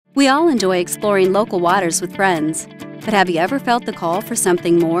We all enjoy exploring local waters with friends, but have you ever felt the call for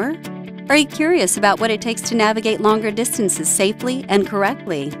something more? Are you curious about what it takes to navigate longer distances safely and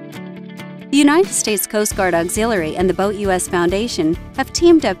correctly? The United States Coast Guard Auxiliary and the Boat US Foundation have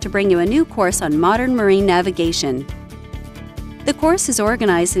teamed up to bring you a new course on modern marine navigation. The course is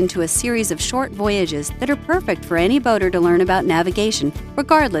organized into a series of short voyages that are perfect for any boater to learn about navigation,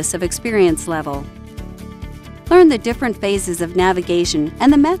 regardless of experience level. Learn the different phases of navigation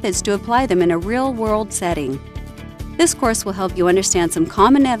and the methods to apply them in a real-world setting. This course will help you understand some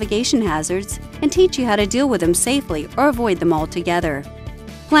common navigation hazards and teach you how to deal with them safely or avoid them altogether.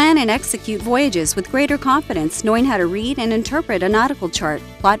 Plan and execute voyages with greater confidence, knowing how to read and interpret a nautical chart,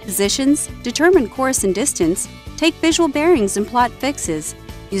 plot positions, determine course and distance, take visual bearings and plot fixes,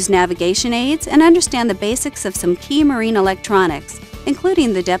 use navigation aids, and understand the basics of some key marine electronics,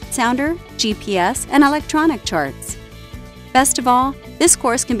 including the depth sounder, GPS, and electronic charts. Best of all, this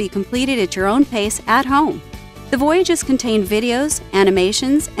course can be completed at your own pace at home. The voyages contain videos,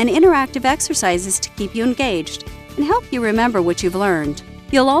 animations, and interactive exercises to keep you engaged and help you remember what you've learned.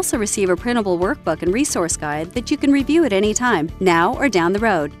 You'll also receive a printable workbook and resource guide that you can review at any time, now or down the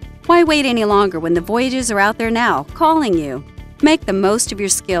road. Why wait any longer when the voyages are out there now, calling you? Make the most of your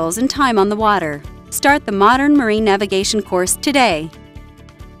skills and time on the water. Start the Modern Marine Navigation course today.